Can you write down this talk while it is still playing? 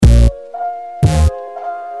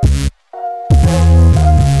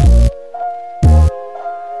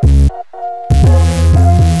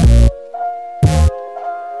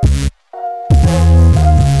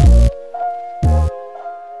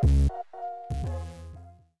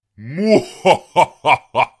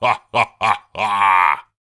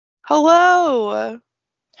Hello,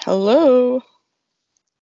 Hello.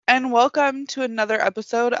 and welcome to another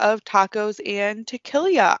episode of Tacos and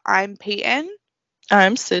Tequila. I'm Peyton,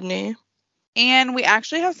 I'm Sydney. and we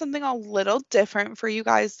actually have something a little different for you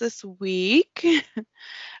guys this week.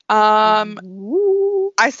 um,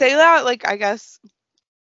 Woo. I say that like I guess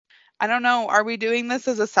I don't know. Are we doing this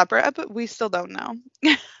as a separate episode? We still don't know.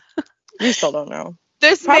 We still don't know.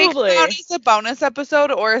 This may come out Probably. as a bonus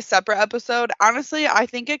episode or a separate episode. Honestly, I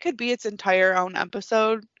think it could be its entire own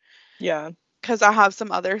episode Yeah. because I have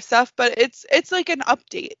some other stuff, but it's like an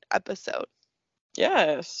update episode.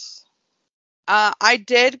 Yes. I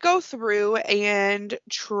did go through and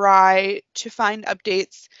try to find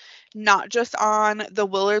updates, not just on the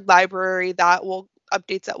Willard Library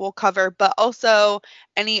updates that we'll cover, but also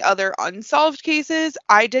any other unsolved cases.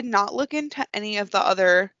 I did not look into any of the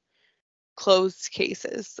other closed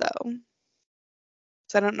cases, though.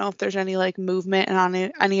 So I don't know if there's any like movement on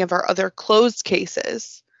any of our other closed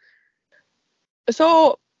cases.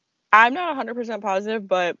 So I'm not 100% positive,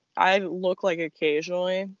 but I look like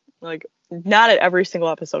occasionally, like not at every single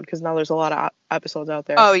episode because now there's a lot of episodes out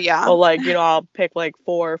there. Oh yeah. But like, I'll pick like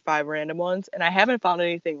 4 or 5 random ones, and I haven't found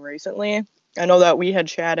anything recently. I know that we had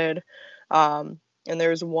chatted, and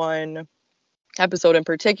there's one episode in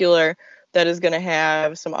particular that is going to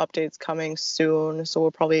have some updates coming soon, so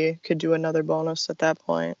we'll probably could do another bonus at that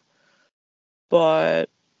point. But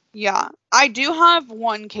Yeah, I do have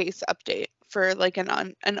one case update for like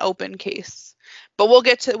an open case, but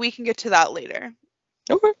we can get to that later.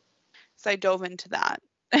 okay. So I dove into that.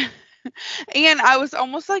 And I was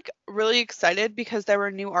almost like really excited because there were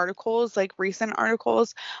new articles, like recent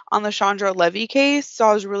articles on the Chandra Levy case. So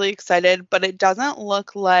I was really excited, but it doesn't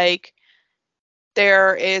look like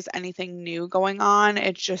there is anything new going on.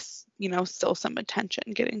 It's just, still some attention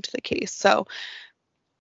getting to the case. So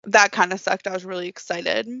that kind of sucked. I was really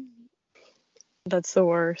excited. That's the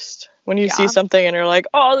worst. When you see Yeah. something and you're like,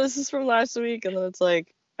 "Oh, this is from last week," and then it's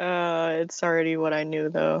like, it's already what I knew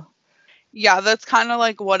though. Yeah, that's kind of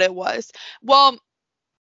like what it was. Well,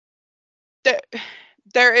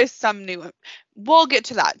 there is some new. We'll get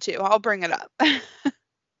to that too. I'll bring it up.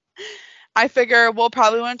 I figure we'll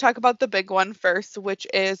probably want to talk about the big one first, which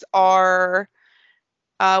is our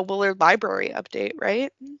Willard Library update,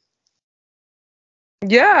 right?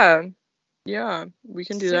 Yeah. Yeah, we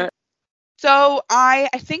can do So, that. so I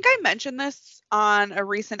think I mentioned this on a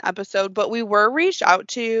recent episode, but we were reached out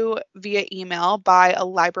to via email by a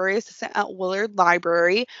library assistant at Willard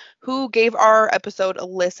Library who gave our episode a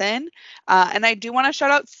listen. And I do want to shout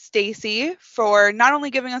out Stacy for not only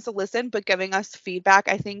giving us a listen, but giving us feedback.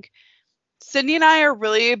 I think Sydney and I are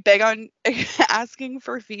really big on asking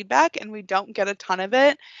for feedback, and we don't get a ton of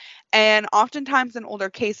it. And oftentimes in older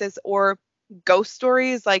cases or ghost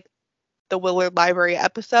stories like the Willard Library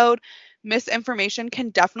episode, misinformation can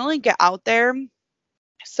definitely get out there.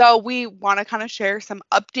 So we want to kind of share some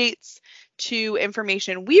updates to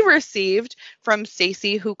information we received from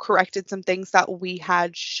Stacy, who corrected some things that we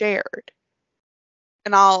had shared.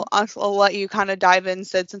 And I'll let you kind of dive in,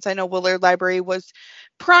 Sid, since I know Willard Library was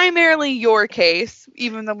primarily your case,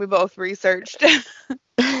 even though we both researched.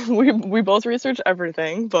 we both researched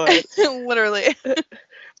everything, but Literally.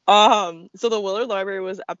 so the Willard Library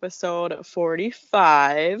was episode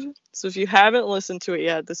 45. So if you haven't listened to it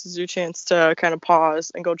yet, this is your chance to kind of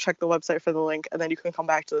pause and go check the website for the link, and then you can come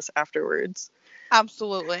back to this afterwards.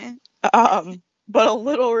 Absolutely. But a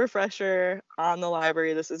little refresher on the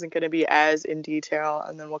library. This isn't going to be as in detail,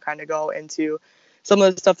 and then we'll kind of go into some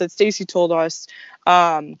of the stuff that Stacy told us.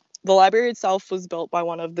 The library itself was built by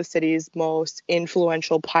one of the city's most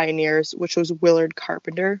influential pioneers, which was Willard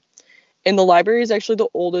Carpenter. And the library is actually the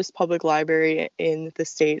oldest public library in the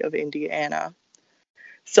state of Indiana.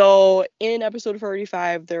 So in episode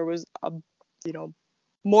 45, there was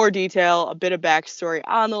more detail, a bit of backstory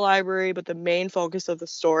on the library, but the main focus of the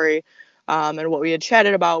story and what we had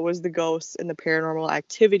chatted about was the ghosts and the paranormal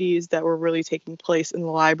activities that were really taking place in the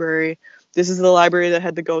library. This is the library that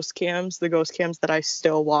had the ghost cams that I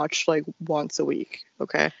still watch like once a week.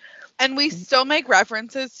 Okay. And we still make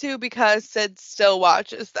references to because Sid still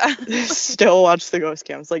watches them. Still watch the ghost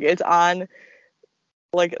cams. Like it's on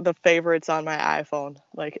like the favorites on my iPhone.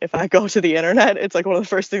 Like if I go to the internet, it's like one of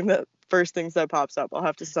the first things that pops up. I'll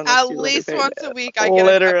have to send that At to you. least once a week I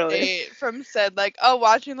get an update from Sid, like, oh,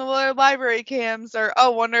 watching the Willard Library cams, or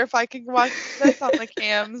oh, wonder if I can watch this on the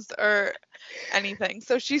cams, or anything.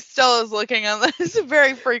 So she still is looking on this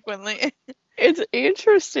very frequently. It's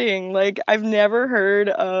interesting. Like I've never heard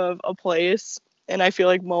of a place, and I feel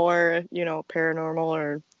like more, paranormal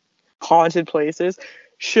or haunted places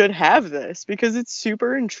should have this because it's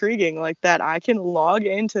super intriguing, like that I can log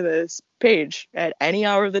into this page at any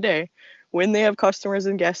hour of the day when they have customers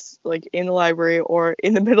and guests like in the library or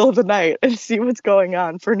in the middle of the night and see what's going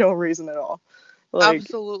on for no reason at all. Like,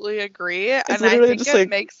 Absolutely agree. it's And I literally think just it like,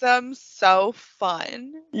 makes them so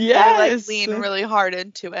fun. They like yes, lean really hard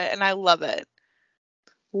into it and I love it.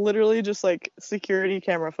 literally just like security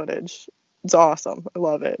camera footage. It's awesome. I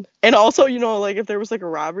love it. And also, like if there was like a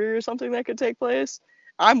robbery or something that could take place,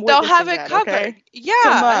 I'm They'll have witnessing it that, covered. okay?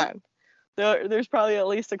 Come Yeah, on. There's probably at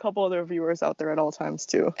least a couple other viewers out there at all times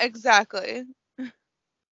too. exactly.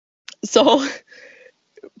 So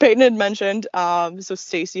Peyton had mentioned, so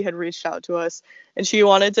Stacy had reached out to us and she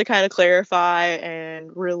wanted to kind of clarify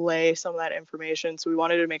and relay some of that information. So we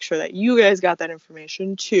wanted to make sure that you guys got that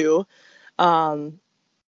information too.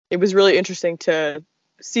 It was really interesting to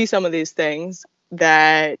see some of these things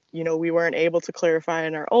that, we weren't able to clarify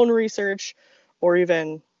in our own research or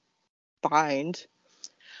even find.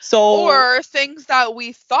 So, Or things that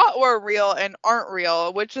we thought were real and aren't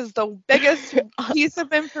real, which is the biggest piece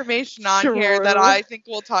of information on here that true, I think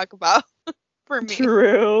we'll talk about for me.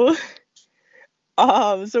 true.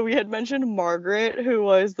 So we had mentioned Margaret, who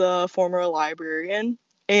was the former librarian,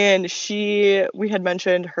 and we had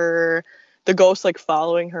mentioned the ghost like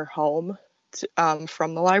following her home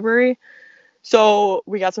from the library. So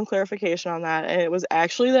we got some clarification on that, and it was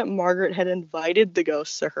actually that Margaret had invited the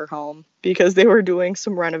ghosts to her home because they were doing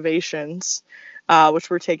some renovations, which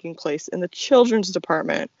were taking place in the children's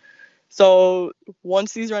department. So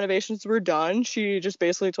once these renovations were done, she just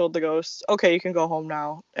basically told the ghosts, "Okay, you can go home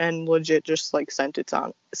now," and legit just like sent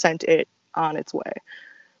it on its way.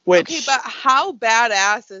 Okay, but how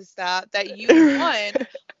badass is that? That you, one,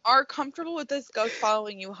 are comfortable with this ghost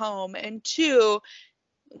following you home, and two,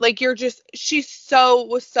 like was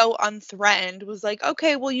so unthreatened, was like,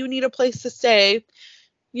 okay, well, you need a place to stay.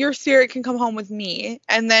 Your spirit can come home with me.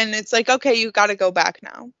 And then it's like, okay, you got to go back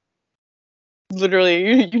now.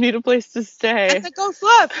 Literally, you need a place to stay. And the ghost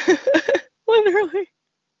left. Literally.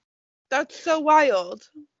 That's so wild.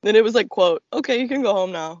 Then it was like, quote, "Okay, you can go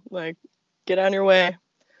home now. Like, get on your way."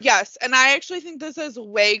 Yes, and I actually think this is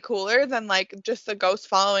way cooler than like just the ghost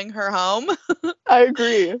following her home. I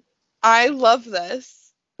agree. I love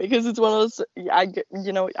this. Because it's one of those,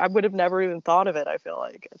 I would have never even thought of it, I feel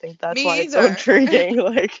like. I think that's why Me it's so either. intriguing.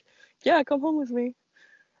 Like, yeah, come home with me.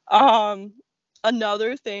 Um,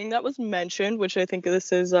 Another thing that was mentioned, which I think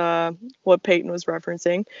this is what Peyton was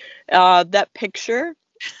referencing, that picture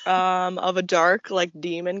of a dark, like,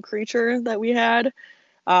 demon creature that we had.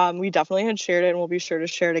 We definitely had shared it, and we'll be sure to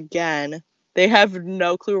share it again. They have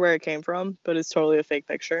no clue where it came from, but it's totally a fake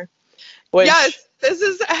picture. Yes, this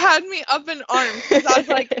has had me up in arms because I was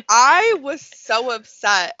like, I was so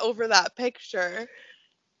upset over that picture.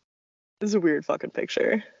 It's a weird fucking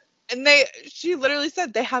picture. And she literally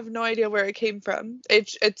said they have no idea where it came from.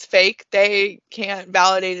 It's fake. They can't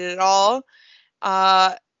validate it at all.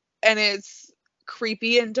 And it's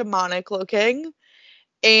creepy and demonic looking.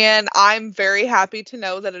 And I'm very happy to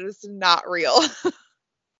know that it is not real.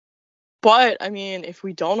 But I mean, if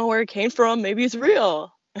we don't know where it came from, maybe it's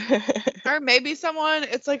real. Or maybe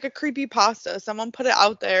it's like a creepy pasta. Someone put it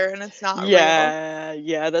out there and it's not real.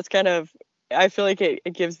 Yeah, that's kind of. I feel like it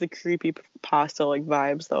gives the creepy pasta like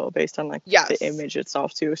vibes though, based on like Yes. the image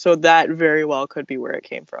itself too. So that very well could be where it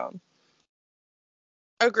came from.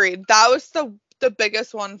 Agreed. That was the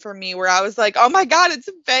biggest one for me where I was like, oh my god, it's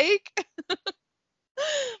fake.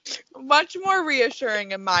 Much more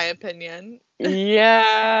reassuring in my opinion.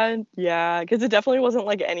 Yeah, because it definitely wasn't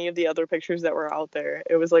like any of the other pictures that were out there.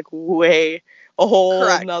 It was like way a whole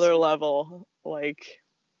Correct. another level like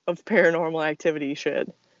of paranormal activity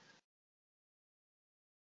shit.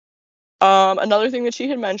 Another thing that she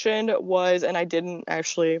had mentioned was, and I didn't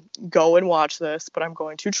actually go and watch this, but I'm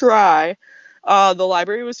going to try. The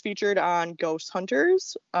library was featured on Ghost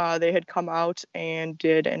Hunters. They had come out and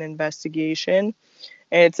did an investigation.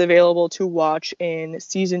 And it's available to watch in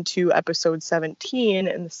season 2, episode 17,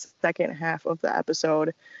 in the second half of the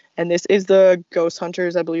episode. And this is the Ghost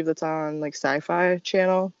Hunters, I believe that's on like Sci-Fi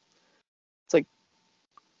Channel. It's like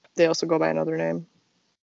they also go by another name.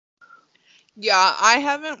 Yeah, I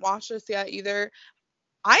haven't watched this yet either.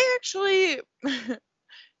 I actually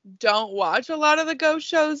don't watch a lot of the ghost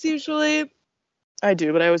shows usually. I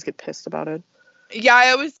do, but I always get pissed about it. Yeah, I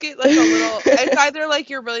always get like a little. It's either like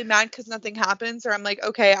you're really mad because nothing happens, or I'm like,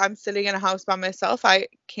 okay, I'm sitting in a house by myself. I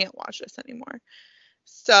can't watch this anymore.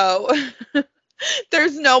 So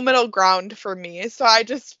there's no middle ground for me. So I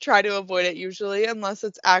just try to avoid it usually, unless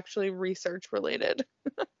it's actually research related.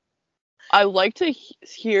 I like to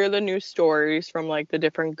hear the new stories from like the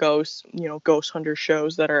different ghost hunter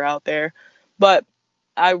shows that are out there, but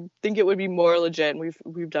I think it would be more legit. And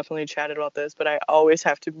we've definitely chatted about this, but I always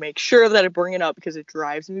have to make sure that I bring it up because it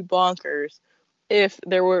drives me bonkers. If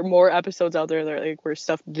there were more episodes out there that like where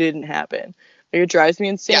stuff didn't happen, like, it drives me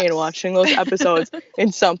insane Yes. watching those episodes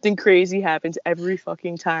and something crazy happens every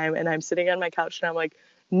fucking time, and I'm sitting on my couch and I'm like,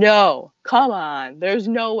 no, come on, there's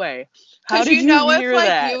no way. How Because did you you know, if hear like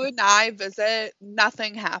that? you and I visit,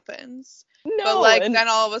 nothing happens. But No, like and then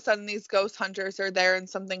all of a sudden these ghost hunters are there and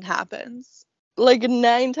something happens. like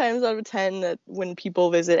 9 times out of 10 that when people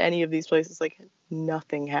visit any of these places, like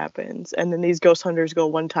nothing happens, and then these ghost hunters go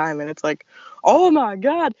one time and it's like, oh my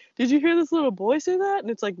god, did you hear this little boy say that? And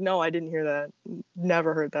it's like, no, I didn't hear that,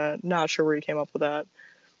 never heard that, not sure where you came up with that.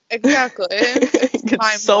 Exactly. It's Get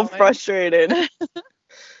mind so blowing. frustrated.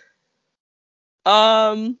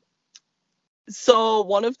 um so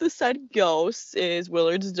one of the said ghosts is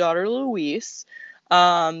Willard's daughter Louise.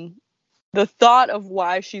 um the thought of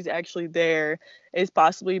why she's actually there is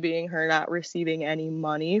possibly being her not receiving any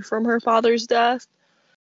money from her father's death.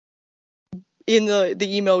 In the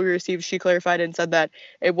email we received, she clarified and said that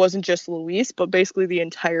it wasn't just Luis, but basically the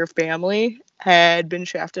entire family had been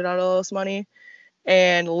shafted out of all this money,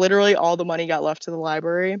 and literally all the money got left to the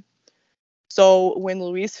library. So when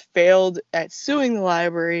Luis failed at suing the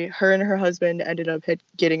library, her and her husband ended up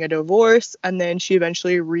getting a divorce, and then she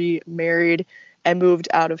eventually remarried and moved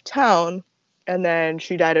out of town. And then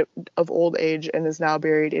she died of old age and is now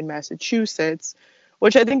buried in Massachusetts,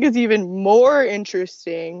 which I think is even more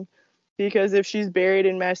interesting because if she's buried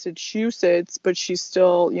in Massachusetts, but she's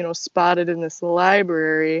still, spotted in this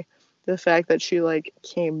library, the fact that she like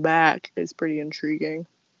came back is pretty intriguing.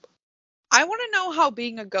 I want to know how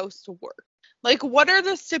being a ghost works. Like, what are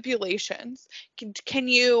the stipulations? Can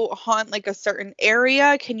you haunt like a certain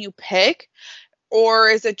area? Can you pick? Or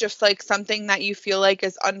is it just like something that you feel like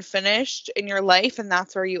is unfinished in your life and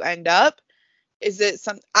that's where you end up? Is it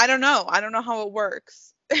some, I don't know. I don't know how it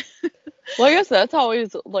works. Well, I guess that's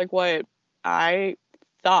always like what I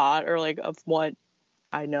thought, or like of what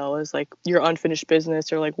I know is like your unfinished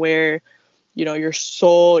business, or like where, your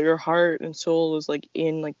soul, your heart and soul is like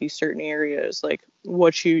in like these certain areas, like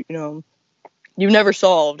what you've never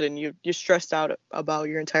solved and you're stressed out about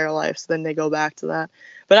your entire life. So then they go back to that.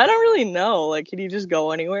 But I don't really know. Like, can you just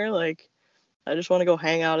go anywhere? Like, I just want to go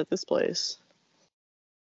hang out at this place.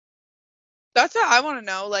 That's what I want to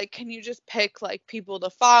know. Like, can you just pick like people to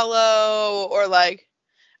follow or like,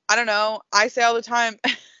 I don't know. I say all the time,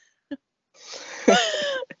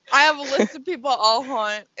 I have a list of people I'll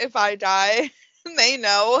haunt if I die. And they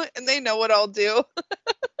know what I'll do.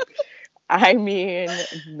 I mean,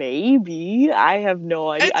 maybe. I have no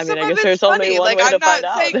idea. And I mean, some I of guess it's there's only funny. one Like, way to find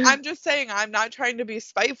out. I'm just saying, I'm not trying to be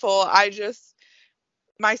spiteful.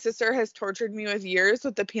 My sister has tortured me with years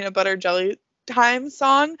with the peanut butter jelly time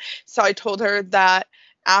song. So I told her that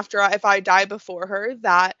if I die before her,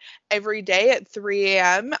 that every day at 3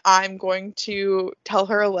 a.m., I'm going to tell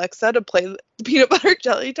her Alexa to play peanut butter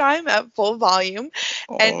jelly time at full volume.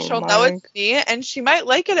 And Oh she'll know my. it's me. And she might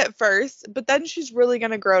like it at first, but then she's really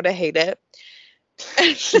going to grow to hate it.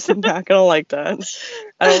 She's not gonna like that.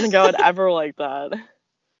 I don't think I would ever like that.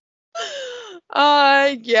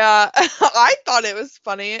 Yeah. I thought it was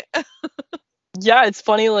funny. Yeah, it's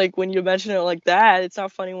funny like when you mention it like that. It's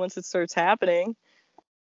not funny once it starts happening.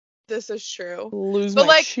 This is true. Lose But my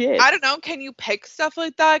like, shit. I don't know, can you pick stuff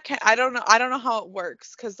like that? I don't know how it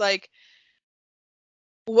works cuz like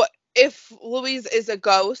what if Louise is a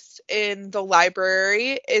ghost in the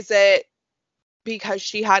library? Is it because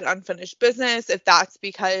she had unfinished business? If that's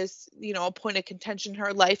because, a point of contention in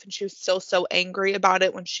her life and she was still so angry about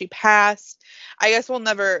it when she passed? I guess we'll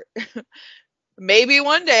never maybe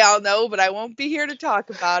one day I'll know, but I won't be here to talk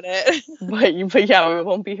about it. But yeah, we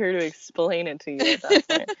won't be here to explain it to you at that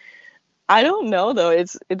point. I don't know though.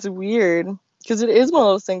 It's weird because it is one of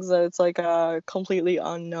those things that it's like completely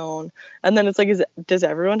unknown, and then it's like, does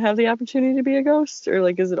everyone have the opportunity to be a ghost, or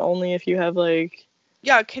like is it only if you have like?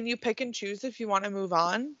 Yeah, can you pick and choose if you want to move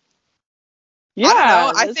on? I don't know.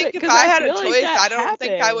 Yeah, I that's it. think if Because I I had a feel like choice, that I don't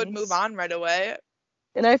think I would move happens, on right away.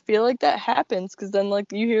 and I feel like that happens because then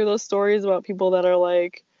like you hear those stories about people that are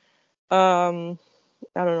like, um,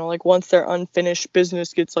 I don't know, like once their unfinished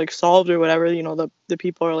business gets like solved or whatever, the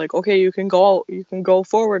people are like, okay, you can go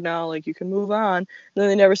forward now, like you can move on. And then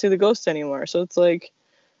they never see the ghost anymore. So it's like,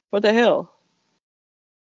 what the hell?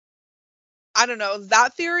 I don't know.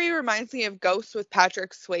 That theory reminds me of Ghosts with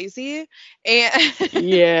Patrick Swayze. And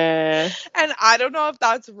Yeah. and I don't know if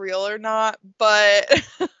that's real or not, but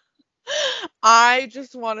I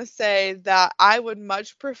just want to say that I would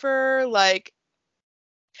much prefer, like,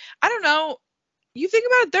 I don't know. You think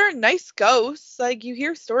about it, they're nice ghosts. Like, you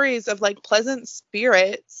hear stories of like pleasant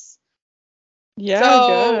spirits. Yeah, I So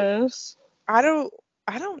guess. I don't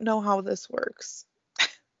I don't know how this works.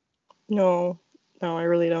 No, no, I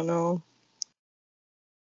really don't know.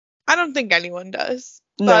 I don't think anyone does,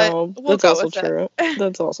 but No, we'll that's go also with it. true.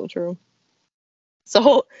 That's also true.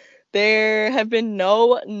 So, there have been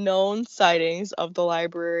no known sightings of the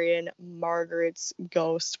librarian Margaret's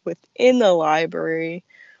ghost within the library,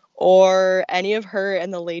 or any of her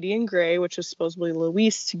and the Lady in Grey, which is supposedly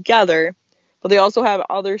Louise, together. But they also have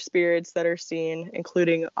other spirits that are seen,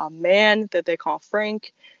 including a man that they call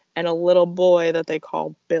Frank and a little boy that they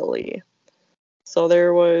call Billy. So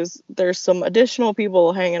there's some additional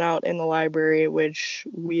people hanging out in the library, which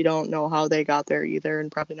we don't know how they got there either,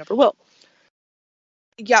 and probably never will.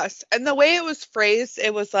 Yes, and the way it was phrased,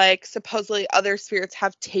 it was like supposedly other spirits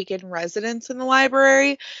have taken residence in the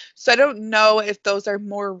library. So I don't know if those are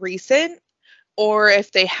more recent or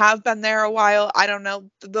if they have been there a while. I don't know.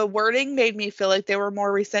 The wording made me feel like they were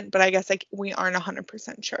more recent, but I guess like we aren't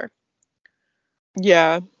 100% sure.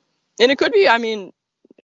 Yeah, and it could be, I mean,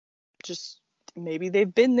 just maybe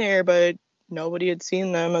they've been there, but nobody had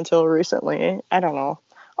seen them until recently. I don't know.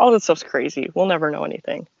 All that stuff's crazy. We'll never know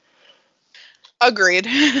anything. Agreed.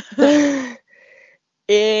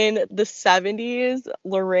 In the 70s,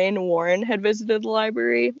 Lorraine Warren had visited the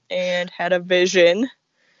library and had a vision.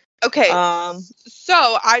 Okay, Um,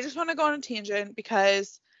 so I just want to go on a tangent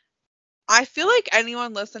because I feel like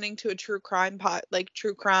anyone listening to a true crime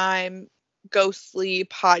ghostly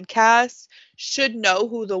podcast should know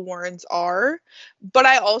who the Warrens are. But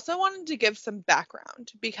I also wanted to give some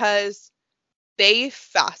background because they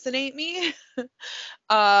fascinate me.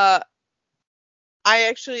 uh I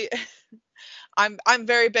actually I'm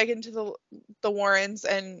very big into the Warrens,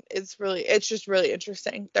 and it's just really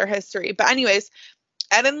interesting their history. But anyways,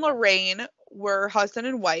 Ed and Lorraine were husband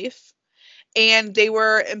and wife, and they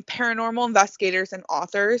were paranormal investigators and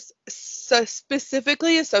authors, so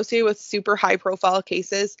specifically associated with super high profile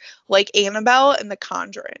cases like Annabelle and The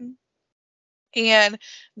Conjuring. And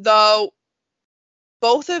though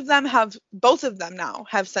both of them now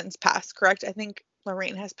have since passed, correct? I think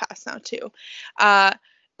Lorraine has passed now too. Uh,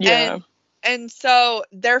 yeah. and and so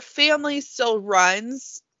their family still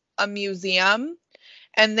runs a museum,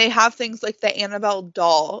 and they have things like the Annabelle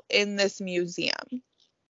doll in this museum.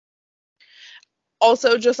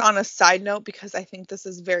 Also, just on a side note, because I think this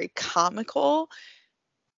is very comical,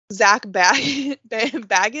 Zach Bagans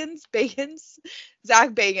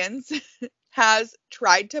has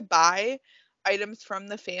tried to buy items from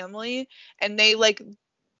the family, and they like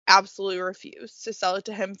absolutely refuse to sell it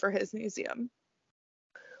to him for his museum.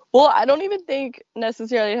 Well, I don't even think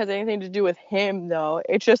necessarily it has anything to do with him, though.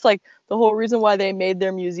 It's just like the whole reason why they made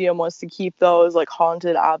their museum was to keep those like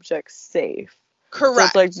haunted objects safe. So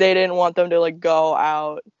it's like Correct. they didn't want them to like go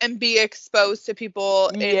out. And be exposed to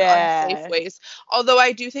people in unsafe Yeah, ways. Although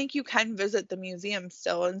I do think you can visit the museum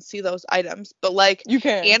still and see those items, but like you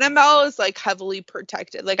can. Annabelle is like heavily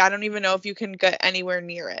protected. Like I don't even know if you can get anywhere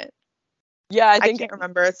near it. Yeah, I I think can't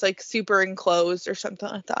remember. It's like super enclosed or something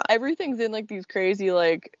like that. everything's in like these crazy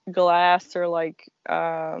like glass or like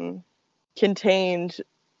contained,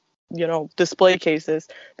 display cases,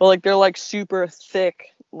 but like they're like super thick,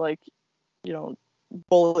 like, you know,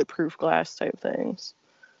 bulletproof glass type things.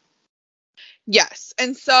 Yes.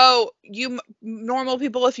 And so you normal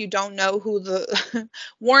people, if you don't know who the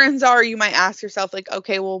Warrens are, you might ask yourself like,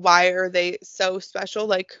 okay, well, why are they so special?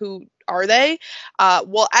 Like, who are they?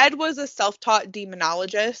 Well, Ed was a self-taught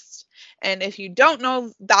demonologist. And if you don't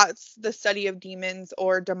know, that's the study of demons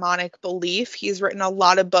or demonic belief. He's written a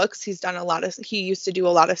lot of books. He used to do a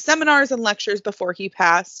lot of seminars and lectures before he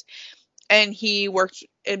passed. And he worked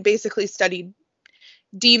and basically studied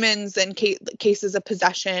demons and cases of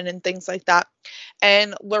possession and things like that.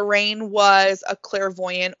 And Lorraine was a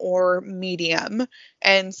clairvoyant or medium,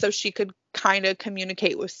 and so she could kind of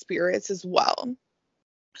communicate with spirits as well.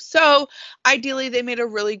 So ideally, they made a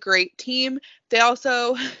really great team. They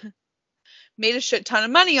also made a shit ton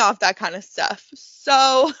of money off that kind of stuff.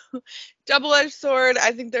 So, double edged sword.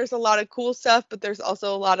 I think there's a lot of cool stuff, but there's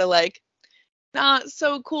also a lot of like not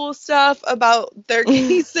so cool stuff about their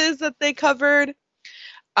cases that they covered.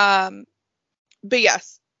 Um, but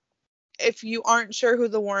yes, if you aren't sure who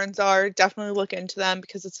the Warrens are, definitely look into them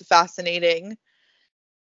because it's a fascinating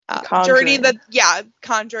journey. Conjuring.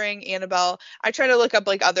 Conjuring, Annabelle. I try to look up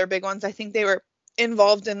like other big ones. I think they were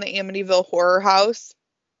involved in the Amityville Horror House.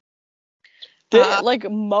 Like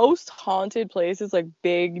most haunted places, like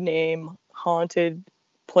big name haunted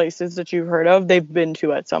places that you've heard of, they've been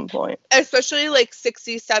to at some point. Especially like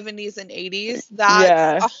 60s, 70s, and 80s. That's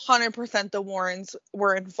Yeah. 100% the Warrens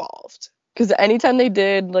were involved. Because anytime they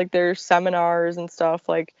did like their seminars and stuff,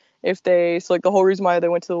 like if they, so like the whole reason why they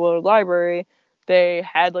went to the Willard Library, they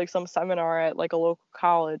had like some seminar at like a local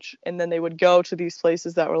college, and then they would go to these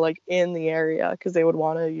places that were like in the area because they would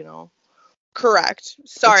want to, you know, Correct.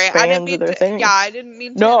 Sorry, I didn't expand mean their to. thing. Yeah, I didn't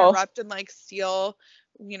mean to No, interrupt and like steal,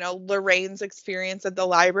 Lorraine's experience at the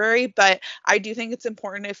library. But I do think it's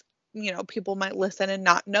important if people might listen and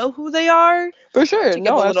not know who they are for sure. to give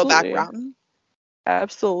No, a little absolutely. background.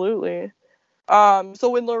 Absolutely. So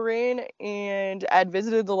when Lorraine and Ed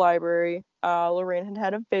visited the library, Lorraine had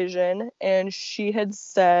had a vision, and she had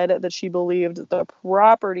said that she believed the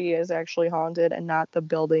property is actually haunted and not the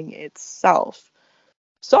building itself.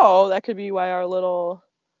 So that could be why our little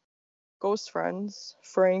ghost friends,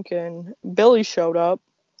 Frank and Billy, showed up.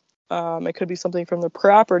 It could be something from the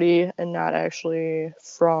property and not actually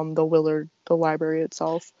from the library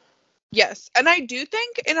itself. Yes, and I do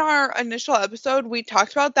think in our initial episode we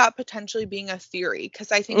talked about that potentially being a theory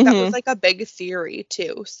because I think that was like a big theory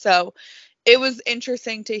too. So it was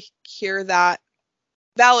interesting to hear that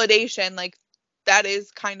validation, like that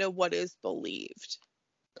is kind of what is believed.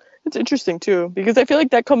 It's interesting too, because I feel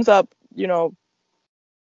like that comes up, 9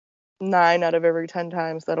 out of every 10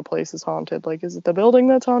 times that a place is haunted. Like, is it the building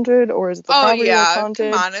that's haunted, or is it the property that's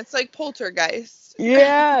haunted? Come on, it's like Poltergeist.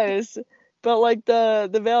 Yes, but like the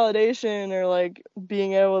validation, or like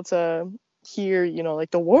being able to hear, like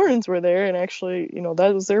the Warrens were there and actually,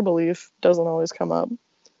 that was their belief, doesn't always come up.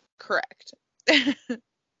 Correct.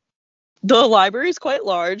 The library is quite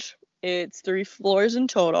large. It's 3 floors in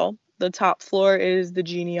total. The top floor is the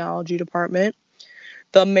genealogy department.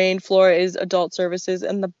 The main floor is adult services,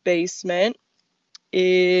 and the basement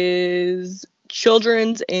is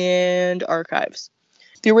children's and archives.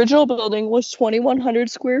 The original building was 2,100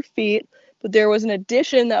 square feet, but there was an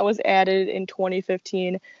addition that was added in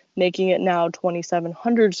 2015, making it now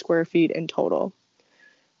 2,700 square feet in total.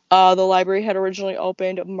 The library had originally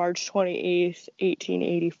opened March 28th,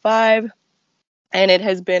 1885, and it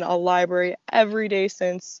has been a library every day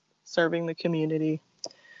since, serving the community.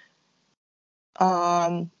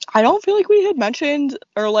 I don't feel like we had mentioned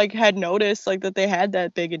or like had noticed like that they had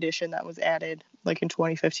that big addition that was added like in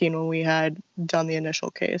 2015 when we had done the initial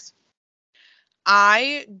case.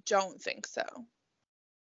 I don't think so.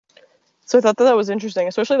 So I thought that was interesting,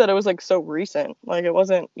 especially that it was like so recent. Like it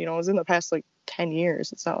wasn't, it was in the past like 10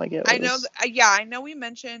 years. It's not like it was. I know, I know we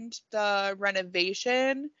mentioned the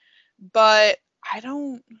renovation, but I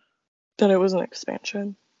don't. That it was an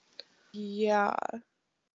expansion. Yeah.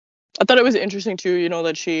 I thought it was interesting too,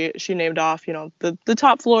 that she named off, the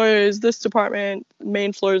top floor is this department,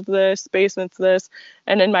 main floor is this, basement's this,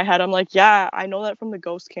 and in my head I'm like, yeah, I know that from the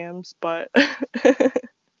ghost cams, but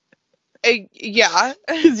yeah,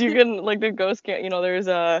 because you can like the ghost cam, there's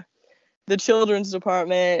the children's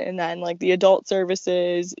department, and then like the adult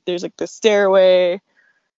services, there's like the stairway,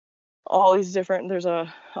 all these different, there's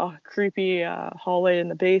a creepy hallway in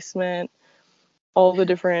the basement. All the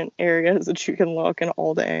different areas that you can look and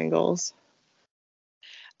all the angles.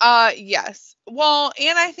 Yes. Well,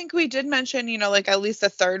 and I think we did mention, like at least the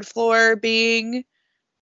third floor being,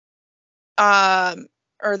 or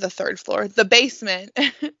the third floor, the basement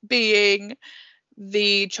being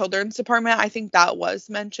the children's department. I think that was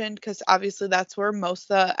mentioned because obviously that's where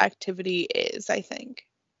most of the activity is, I think.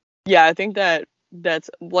 Yeah, I think that's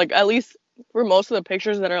like, at least for most of the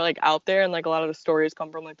pictures that are like out there, and like a lot of the stories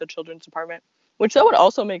come from like the children's department. Which that would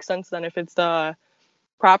also make sense then if it's the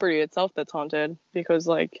property itself that's haunted, because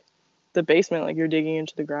like the basement, like you're digging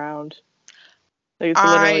into the ground. Like it's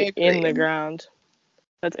literally in the ground.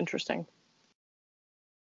 That's interesting.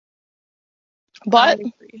 But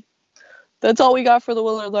that's all we got for the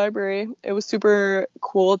Willard Library. It was super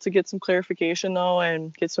cool to get some clarification though,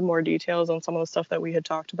 and get some more details on some of the stuff that we had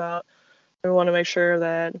talked about. We want to make sure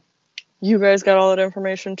that you guys got all that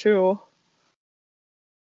information too.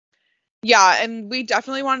 Yeah, and we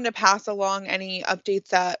definitely wanted to pass along any updates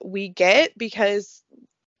that we get because,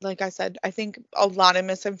 like I said, I think a lot of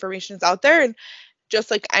misinformation is out there, and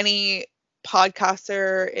just like any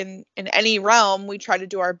podcaster in any realm, we try to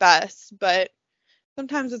do our best, but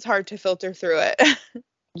sometimes it's hard to filter through it.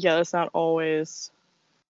 Yeah, that's not always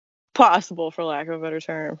possible, for lack of a better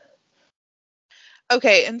term.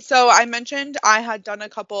 Okay, and so I mentioned I had done a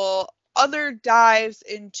couple other dives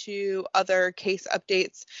into other case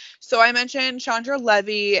updates. So I mentioned Chandra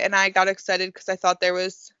Levy, and I got excited because I thought there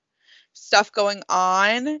was stuff going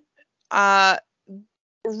on.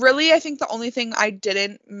 Really, I think the only thing I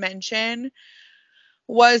didn't mention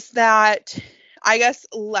was that I guess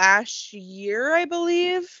last year, I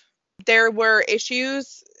believe, there were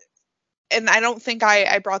issues, and I don't think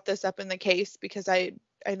I brought this up in the case because I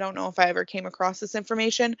don't know if I ever came across this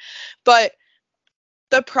information, but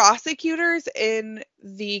the prosecutors in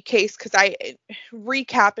the case, because I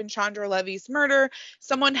recap in Chandra Levy's murder,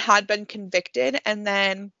 someone had been convicted, and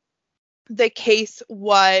then the case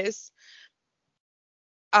was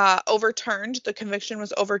overturned. The conviction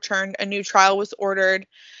was overturned. A new trial was ordered.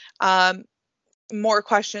 More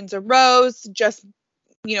questions arose. Just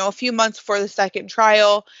a few months before the second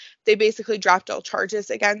trial, they basically dropped all charges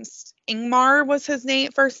against Ingmar, was his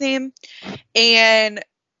first name, and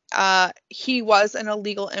he was an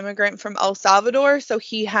illegal immigrant from El Salvador, so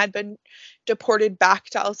he had been deported back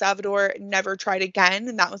to El Salvador, never tried again,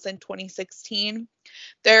 and that was in 2016.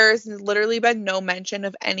 There's literally been no mention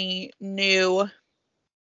of any new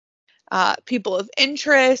people of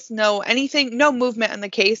interest, no anything, no movement in the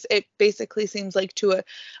case. It basically seems like to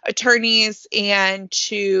attorneys and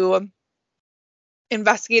to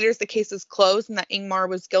investigators, the case is closed and that Ingmar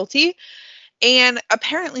was guilty. And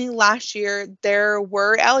apparently last year there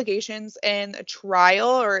were allegations in a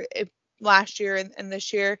trial, or last year and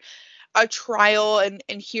this year, a trial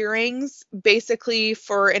and hearings basically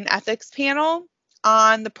for an ethics panel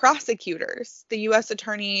on the prosecutors, the U.S.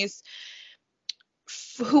 attorneys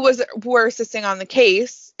who were assisting on the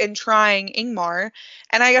case and trying Ingmar.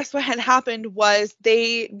 And I guess what had happened was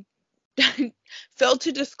they failed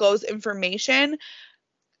to disclose information.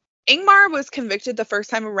 Ingmar was convicted the first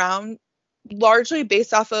time around largely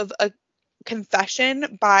based off of a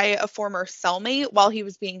confession by a former cellmate while he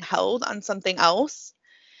was being held on something else.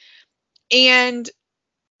 And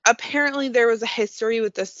apparently there was a history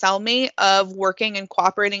with the cellmate of working and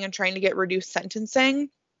cooperating and trying to get reduced sentencing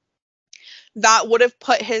that would have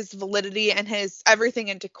put his validity and his everything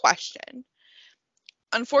into question.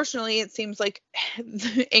 Unfortunately, it seems like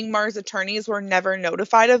Ingmar's attorneys were never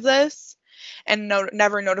notified of this and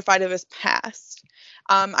never notified of his past.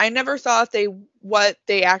 I never saw what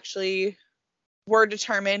they actually were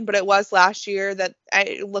determined, but it was last year that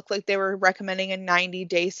it looked like they were recommending a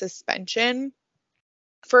 90-day suspension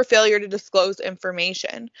for failure to disclose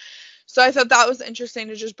information. So I thought that was interesting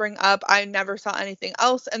to just bring up. I never saw anything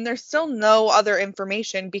else, and there's still no other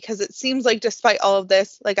information because it seems like despite all of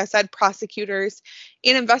this, like I said, prosecutors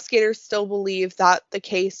and investigators still believe that the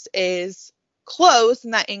case is closed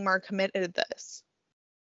and that Ingmar committed this.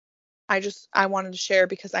 I wanted to share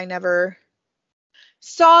because I never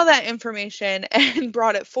saw that information and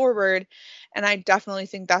brought it forward, and I definitely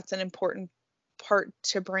think that's an important part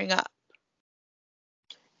to bring up.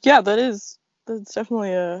 Yeah, that's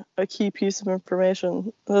definitely a key piece of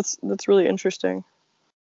information. That's really interesting.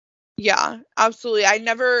 Yeah, absolutely.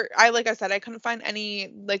 Like I said, I couldn't find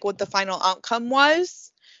any, like, what the final outcome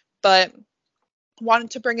was, but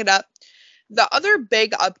wanted to bring it up. The other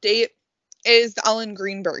big update is the Ellen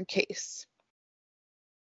Greenberg case.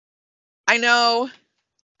 I know,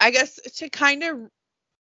 I guess to kind of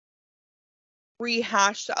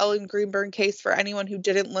rehash the Ellen Greenberg case for anyone who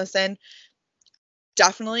didn't listen,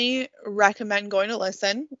 definitely recommend going to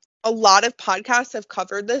listen. A lot of podcasts have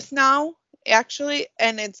covered this now, actually,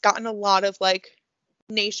 and it's gotten a lot of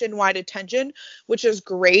nationwide attention, which is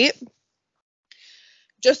great.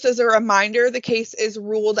 Just as a reminder, the case is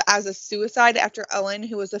ruled as a suicide after Ellen,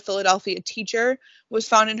 who was a Philadelphia teacher, was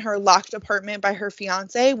found in her locked apartment by her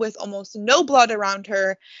fiance with almost no blood around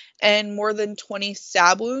her and more than 20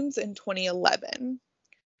 stab wounds in 2011.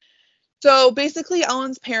 So basically,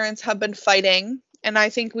 Ellen's parents have been fighting, and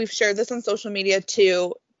I think we've shared this on social media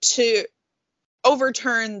too, to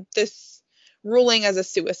overturn this ruling as a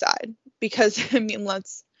suicide. Because, I mean,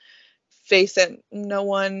 let's face it,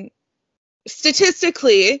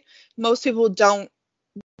 statistically, most people don't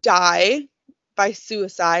die by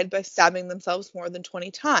suicide by stabbing themselves more than 20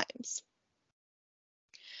 times.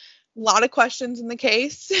 A lot of questions in the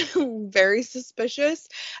case, very suspicious.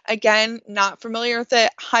 Again, not familiar with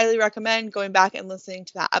it. Highly recommend going back and listening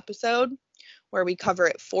to that episode where we cover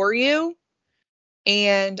it for you.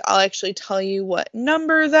 And I'll actually tell you what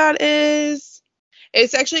number that is.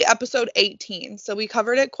 It's actually episode 18, so we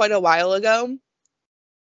covered it quite a while ago.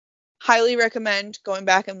 Highly recommend going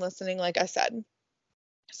back and listening, like I said.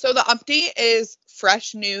 So the update is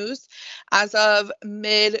fresh news as of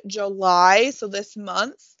mid-July, so this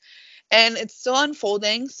month, and it's still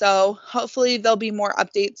unfolding, so hopefully there'll be more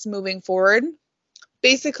updates moving forward.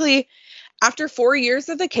 Basically, after 4 years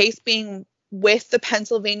of the case being with the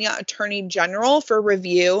Pennsylvania Attorney General for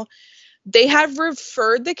review, they have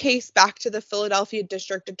referred the case back to the Philadelphia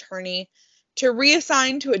District Attorney to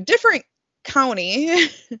reassign to a different County,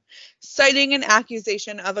 citing an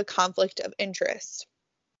accusation of a conflict of interest.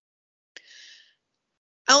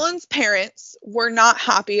 Ellen's parents were not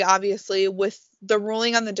happy, obviously, with the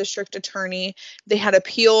ruling on the district attorney. They had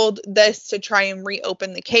appealed this to try and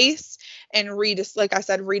reopen the case and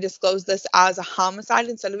redisclose this as a homicide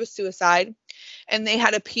instead of a suicide. And they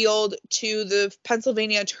had appealed to the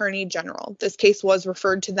Pennsylvania Attorney General. This case was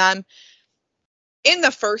referred to them in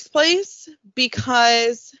the first place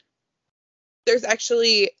because there's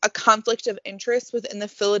actually a conflict of interest within the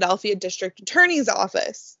Philadelphia District Attorney's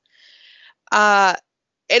Office.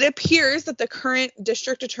 It appears that the current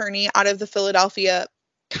district attorney out of the Philadelphia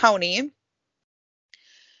County,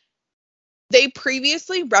 they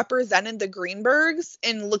previously represented the Greenbergs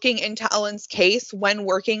in looking into Ellen's case when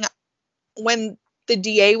the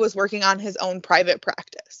DA was working on his own private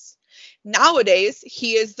practice. Nowadays,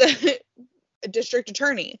 he is the district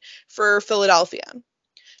attorney for Philadelphia.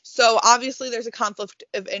 So obviously there's a conflict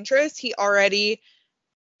of interest. He already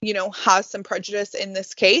has some prejudice in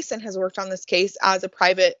this case and has worked on this case as a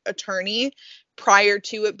private attorney prior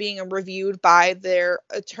to it being reviewed by their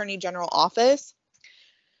attorney general office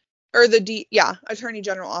or attorney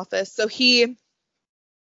general office. So he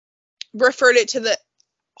referred it to the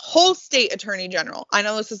whole state attorney general. I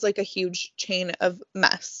know this is like a huge chain of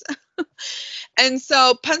mess. And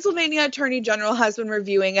so Pennsylvania Attorney General has been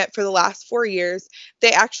reviewing it for the last 4 years.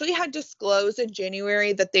 They actually had disclosed in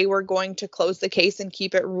January that they were going to close the case and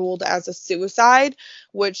keep it ruled as a suicide,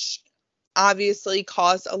 which obviously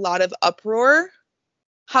caused a lot of uproar.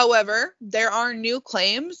 However, there are new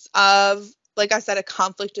claims of, like I said, a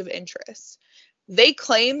conflict of interest. They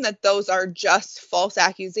claim that those are just false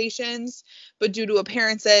accusations, but due to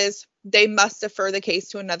appearances, they must defer the case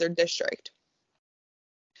to another district.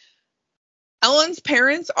 Ellen's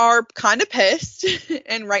parents are kind of pissed,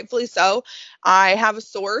 and rightfully so. I have a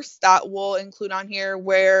source that we'll include on here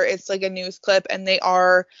where it's like a news clip, and they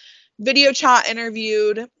are video chat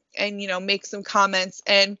interviewed and, make some comments.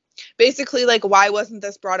 And basically, like, why wasn't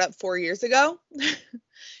this brought up 4 years ago?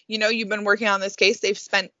 You've been working on this case. They've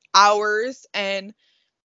spent hours and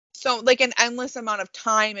so, like, an endless amount of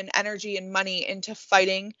time and energy and money into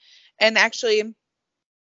fighting. And actually,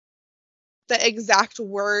 the exact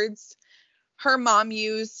words her mom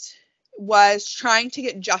used was trying to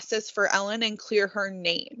get justice for Ellen and clear her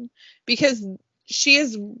name because she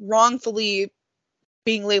is wrongfully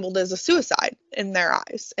being labeled as a suicide in their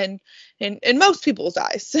eyes and in most people's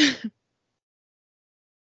eyes.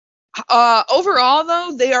 Overall,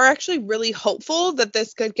 though, they are actually really hopeful that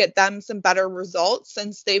this could get them some better results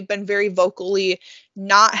since they've been very vocally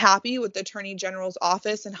not happy with the Attorney General's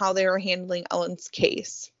office and how they are handling Ellen's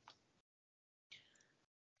case.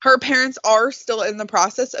 Her parents are still in the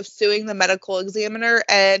process of suing the medical examiner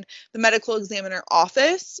and the medical examiner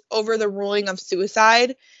office over the ruling of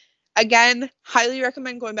suicide. Again, highly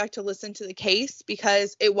recommend going back to listen to the case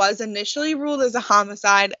because it was initially ruled as a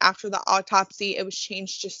homicide. After the autopsy, it was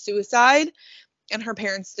changed to suicide, and her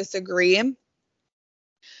parents disagree.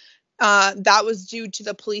 That was due to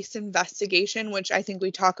the police investigation, which I think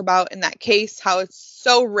we talk about in that case, how it's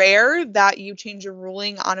so rare that you change a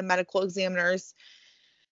ruling on a medical examiner's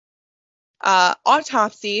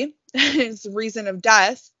autopsy is reason of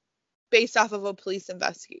death based off of a police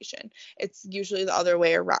investigation. It's usually the other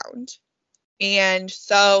way around. And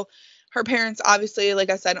so her parents, obviously, like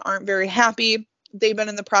I said, aren't very happy. They've been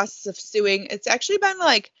in the process of suing. It's actually been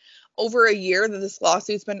like over a year that this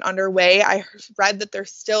lawsuit's been underway. I read that they're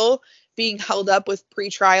still being held up with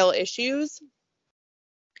pretrial issues.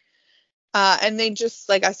 And they just,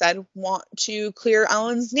 like I said, want to clear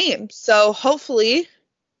Ellen's name. So hopefully,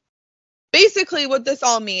 basically what this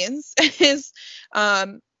all means is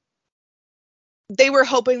they were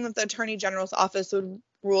hoping that the Attorney General's office would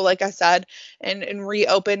rule, like I said, and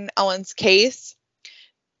reopen Ellen's case.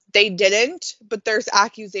 They didn't, but there's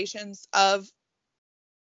accusations of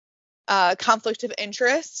conflict of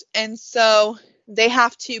interest. And so they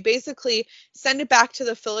have to basically send it back to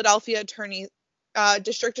the Philadelphia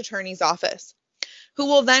District Attorney's office, who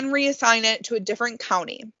will then reassign it to a different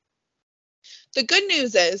county. The good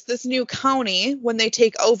news is this new county, when they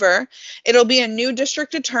take over, it'll be a new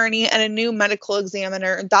district attorney and a new medical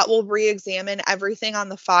examiner that will re-examine everything on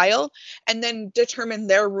the file and then determine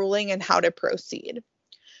their ruling and how to proceed.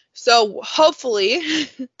 So hopefully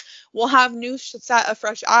we'll have new set of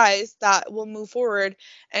fresh eyes that will move forward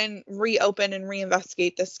and reopen and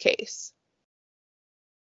reinvestigate this case.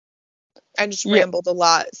 I just rambled a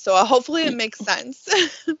lot, so hopefully it makes sense.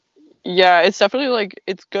 Yeah, it's definitely like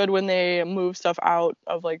it's good when they move stuff out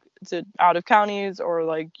of out of counties or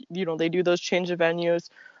they do those change of venues,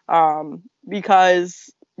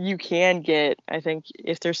 because you can get, I think,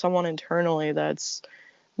 if there's someone internally that's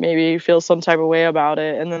maybe feels some type of way about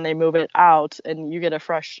it, and then they move it out, and you get a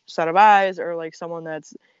fresh set of eyes, or like someone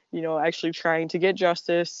that's, you know, actually trying to get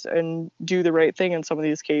justice and do the right thing in some of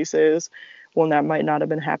these cases, when that might not have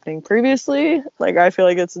been happening previously. Like, I feel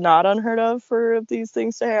like it's not unheard of for these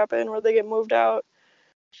things to happen where they get moved out.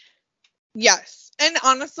 Yes. And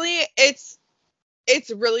honestly, it's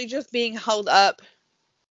really just being held up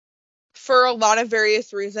for a lot of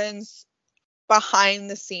various reasons behind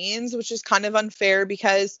the scenes, which is kind of unfair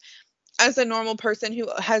because as a normal person who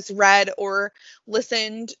has read or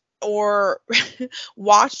listened or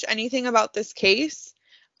watched anything about this case,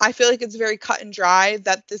 I feel like it's very cut and dry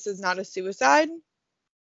that this is not a suicide,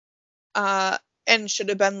 and should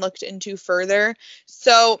have been looked into further.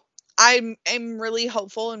 So I'm really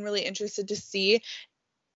hopeful and really interested to see.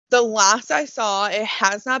 The last I saw, it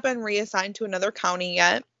has not been reassigned to another county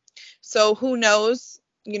yet. So who knows,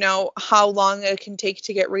 you know, how long it can take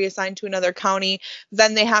to get reassigned to another county.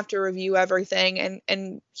 Then they have to review everything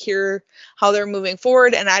and hear how they're moving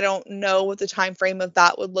forward. And I don't know what the time frame of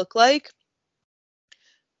that would look like.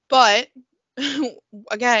 But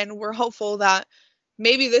again, we're hopeful that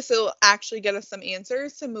maybe this will actually get us some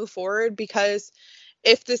answers to move forward, because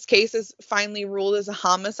if this case is finally ruled as a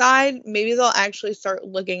homicide, maybe they'll actually start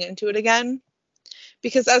looking into it again.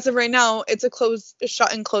 Because as of right now, it's a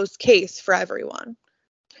shut and closed case for everyone.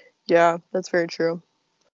 Yeah, that's very true.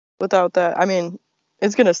 Without that, I mean,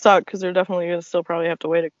 it's gonna suck because they're definitely gonna still probably have to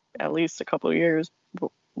wait at least a couple of years,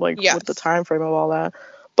 like with the Yes. time frame of all that.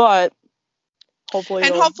 But hopefully,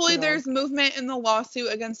 And it'll, hopefully there's movement in the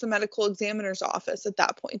lawsuit against the medical examiner's office at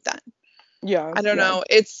that point then. yeah, I don't yeah, know.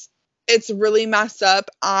 It's really messed up.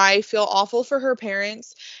 I feel awful for her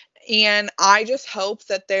parents, and I just hope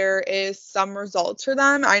that there is some results for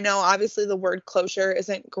them. I know obviously the word closure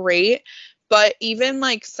isn't great, but even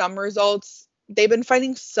like some results, they've been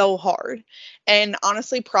fighting so hard. And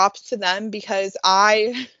honestly, props to them, because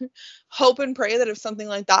I hope and pray that if something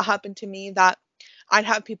like that happened to me, that I'd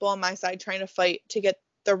have people on my side trying to fight to get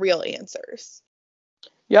the real answers.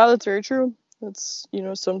 yeah. That's very true. That's, you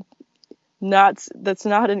know, that's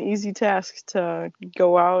not an easy task to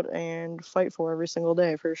go out and fight for every single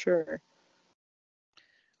day, for sure.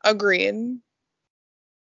 Agreed.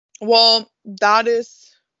 Well, that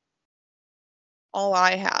is all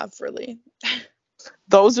I have, really.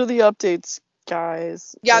 Those are the updates,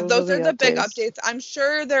 guys. Yeah, Those are those the are the big updates. updates. I'm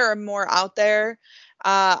sure there are more out there.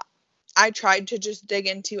 Uh, I tried to just dig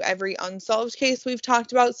into every unsolved case we've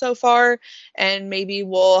talked about so far, and maybe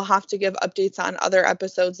we'll have to give updates on other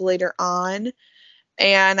episodes later on.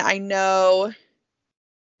 And I know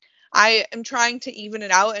I am trying to even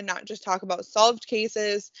it out and not just talk about solved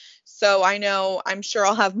cases. So I know I'm sure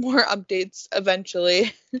I'll have more updates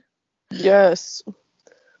eventually. Yes,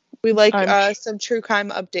 We like I'm some true crime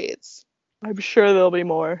updates. I'm sure there'll be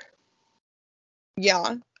more.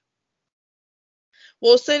 Yeah.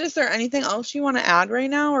 Well, Sid, is there anything else you want to add right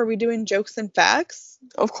now? Are we doing jokes and facts?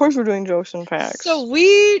 Of course, we're doing jokes and facts,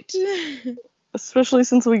 Sweet. especially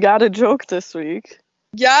since we got a joke this week.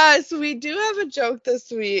 Yes, we do have a joke this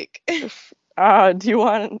week. Do you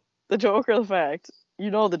want the joke or the fact? You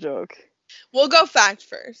know the joke. We'll go fact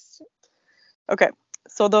first. Okay.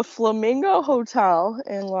 So the Flamingo Hotel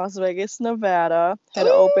in Las Vegas, Nevada had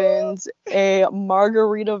Ooh. opened a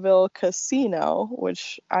Margaritaville casino,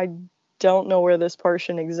 which I don't know where this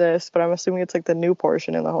portion exists, but I'm assuming it's like the new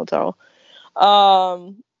portion in the hotel.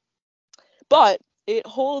 But it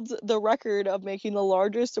holds the record of making the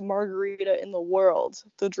largest margarita in the world.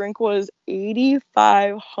 The drink was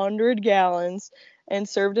 8,500 gallons and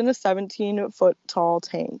served in a 17-foot tall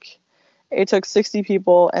tank. It took 60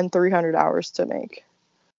 people and 300 hours to make.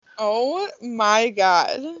 Oh my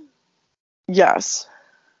God. Yes.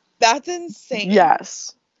 That's insane.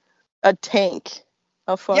 Yes. A tank.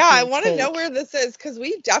 A Yeah, I fucking want to know tank. where this is, because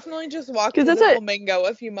we definitely just walked Because through that's the it. Flamingo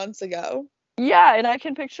a few months ago. Yeah, and I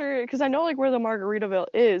can picture, because I know like where the Margaritaville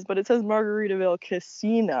is, but it says Margaritaville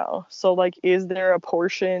Casino. So like, is there a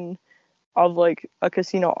portion of like a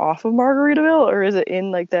casino off of Margaritaville, or is it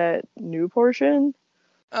in like that new portion?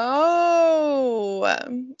 Oh,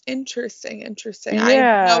 interesting, interesting. I know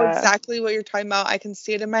Yeah, exactly what you're talking about. I can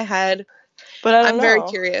see it in my head. but I don't I'm very know.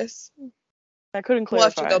 curious. I couldn't We'll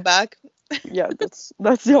have to clarify. go back. Yeah,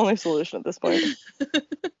 that's the only solution at this point.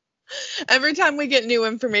 Every time we get new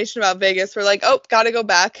information about Vegas, we're like, oh, gotta go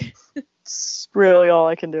back. It's really all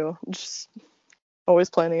I can do. Just always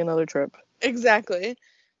planning another trip. Exactly.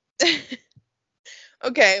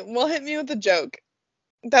 Okay, well, hit me with a joke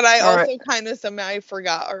that I All right. also kind of semi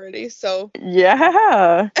forgot already. So,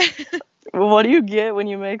 Yeah. What do you get when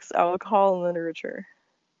you mix alcohol and literature?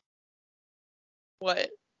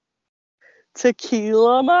 What?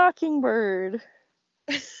 Tequila Mockingbird.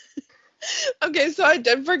 Okay, so I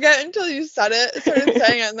did forget until you started saying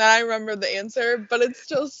it, and then I remember the answer, but it's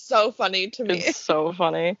still so funny to me. It's so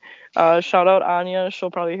funny. Shout out Anya.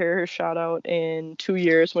 She'll probably hear her shout out in 2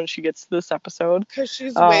 years when she gets to this episode. Because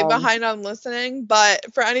she's way behind on listening,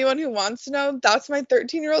 but for anyone who wants to know, that's my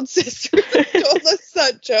 13-year-old sister that told us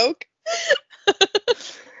that joke.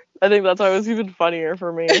 I think that's why it was even funnier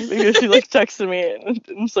for me, because she like texted me and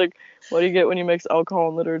it's like, what do you get when you mix alcohol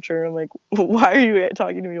and literature? I'm like, why are you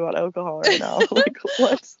talking to me about alcohol right now? Like,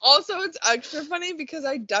 what? Also, it's extra funny because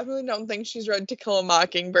I definitely don't think she's read To Kill a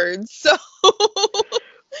Mockingbird, so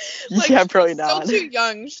like, yeah, probably not. Still too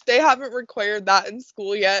young. They haven't required that in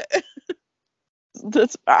school yet.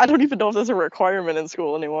 I don't even know if that's a requirement in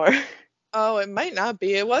school anymore. Oh, it might not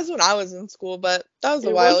be. It was when I was in school, but that was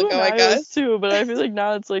a while ago, I guess. Was too, but I feel like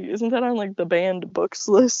now it's like, isn't that on like the banned books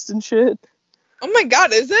list and shit? Oh my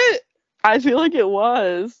god, is it? I feel like it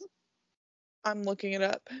was. I'm looking it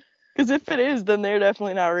up. Because if it is, then they're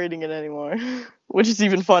definitely not reading it anymore, which is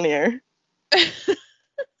even funnier.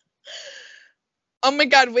 Oh my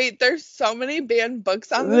god, wait, there's so many banned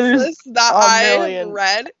books on this list that I have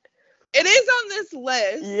read. It is on this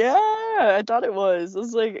list. Yeah, I thought it was. It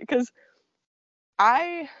was like, because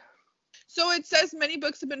So it says many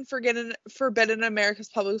books have been forbidden in America's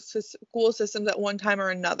public school systems at one time or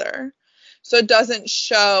another. So it doesn't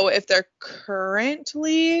show if they're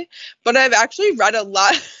currently, but I've actually read a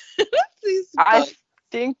lot of these books. I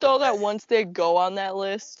think though that once they go on that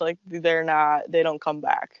list, like they don't come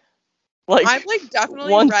back. Like I've like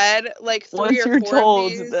definitely read like 3 or 4 once you're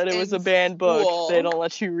told that it was a banned book, they don't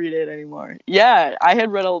let you read it anymore. Yeah, I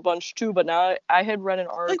had read a bunch too, but now I had read an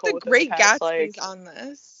article. Like The Great Gatsby's on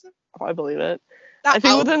this. Oh, I believe it. I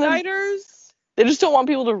think Outsiders. They just don't want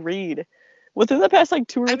people to read. Within the past like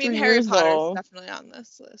 2 or 3 Harry years, Potter's though. Definitely on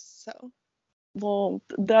this list. So. Well,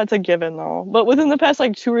 that's a given though. But within the past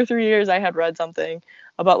like 2 or 3 years, I had read something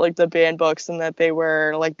about like the banned books and that they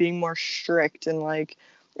were like being more strict and like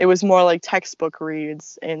it was more like textbook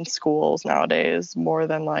reads in schools nowadays more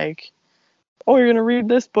than like, oh, you're gonna read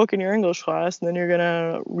this book in your English class and then you're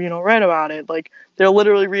gonna write about it. Like they're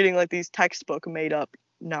literally reading like these textbook made up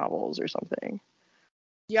novels or something.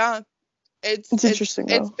 Yeah. It's interesting.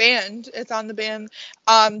 It's banned. It's on the ban.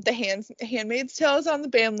 The Handmaid's Tale is on the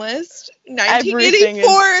ban list.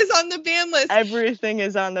 1984 is on the ban list. Everything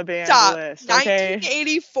is on the banned list. Okay.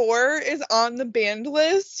 1984 is on the banned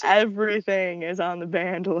list. Everything is on the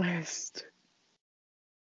banned list.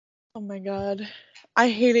 Oh my god, I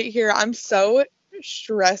hate it here. I'm so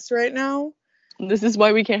stressed right now. This is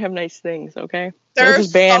why we can't have nice things. Okay. There are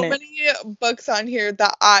so many books on here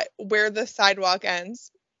that where the sidewalk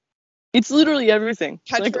ends. It's literally everything.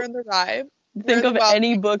 Catcher in the Rye. Think of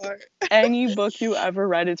any book you ever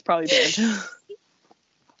read, it's probably banned.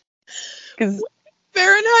 Because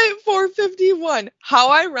Fahrenheit 451.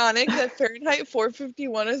 How ironic that Fahrenheit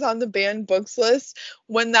 451 is on the banned books list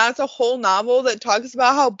when that's a whole novel that talks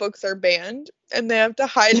about how books are banned and they have to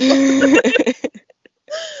hide books.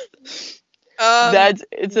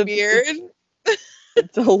 It's weird.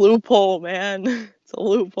 It's a loophole, man. It's a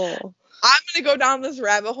loophole. I'm going to go down this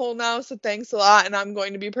rabbit hole now, so thanks a lot, and I'm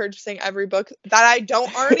going to be purchasing every book that I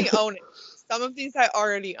don't already own. Some of these I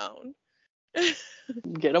already own.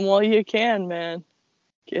 Get them while you can, man.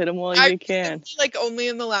 Get them while you can. Like only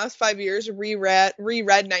in the last 5 years reread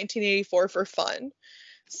 1984 for fun.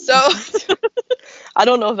 So I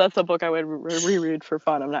don't know if that's a book I would reread for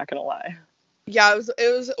fun. I'm not going to lie. Yeah,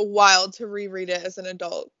 it was wild to reread it as an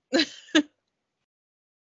adult.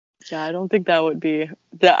 Yeah, I don't think that would be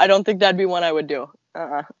that. I don't think that'd be one I would do.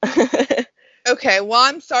 Okay, well,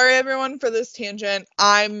 I'm sorry everyone for this tangent.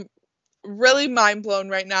 I'm really mind blown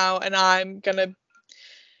right now, and I'm gonna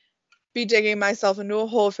be digging myself into a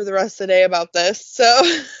hole for the rest of the day about this. So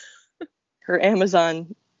her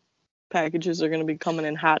Amazon packages are gonna be coming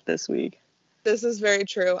in hot this week. This is very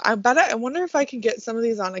true. I wonder if I can get some of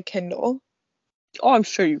these on a Kindle. Oh, I'm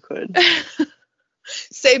sure you could.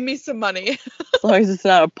 Save me some money. As long as it's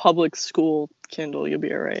not a public school Kindle, you'll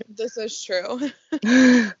be all right. This is true.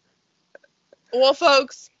 Well,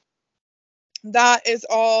 folks, that is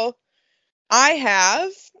all I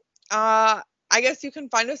have. I guess you can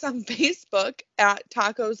find us on Facebook at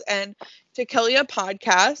Tacos and Tequila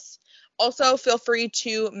Podcasts. Also, feel free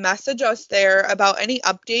to message us there about any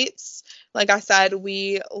updates. Like I said,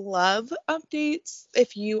 we love updates.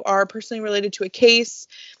 If you are personally related to a case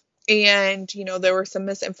and, there was some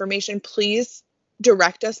misinformation, please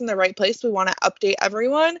direct us in the right place. We want to update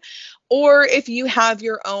everyone. Or if you have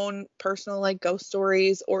your own personal, ghost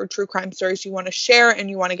stories or true crime stories you want to share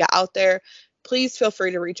and you want to get out there, please feel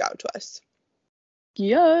free to reach out to us.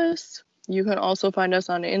 Yes. You can also find us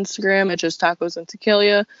on Instagram at just tacos and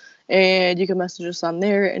tequila, and you can message us on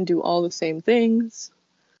there and do all the same things.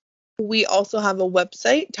 We also have a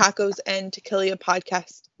website,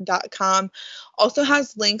 tacosandtequilapodcast.com. Also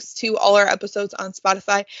has links to all our episodes on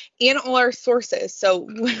Spotify and all our sources. So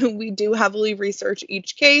we do heavily research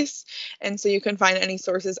each case, and so you can find any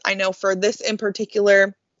sources. I know for this in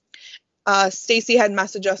particular, Stacy had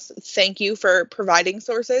messaged us, thank you for providing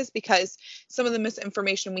sources, because some of the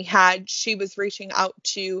misinformation we had, she was reaching out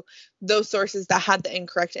to those sources that had the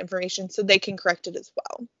incorrect information so they can correct it as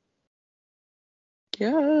well.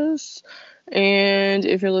 Yes. And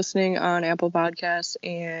if you're listening on Apple Podcasts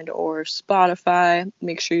and or Spotify,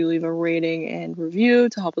 make sure you leave a rating and review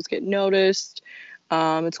to help us get noticed.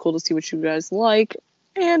 It's cool to see what you guys like,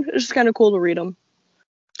 and it's just kind of cool to read them.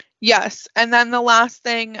 Yes. And then the last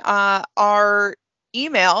thing, our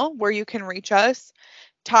email where you can reach us,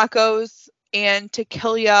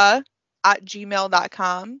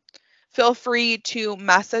 tacosandtequila@gmail.com. Feel free to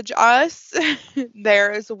message us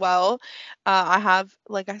there as well. I have,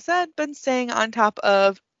 like I said, been staying on top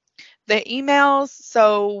of the emails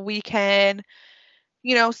so we can,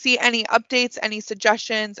 see any updates, any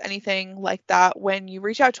suggestions, anything like that when you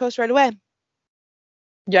reach out to us right away.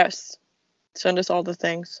 Yes. Send us all the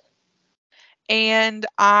things. And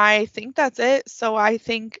I think that's it. So I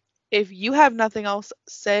think if you have nothing else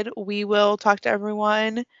said, we will talk to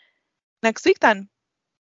everyone next week then.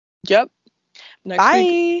 Yep. Next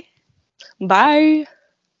week. Bye. Bye.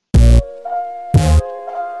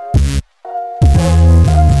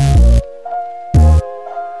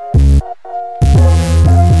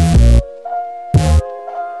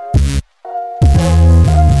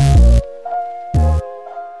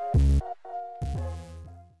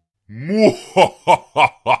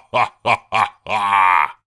 Mwahahaha.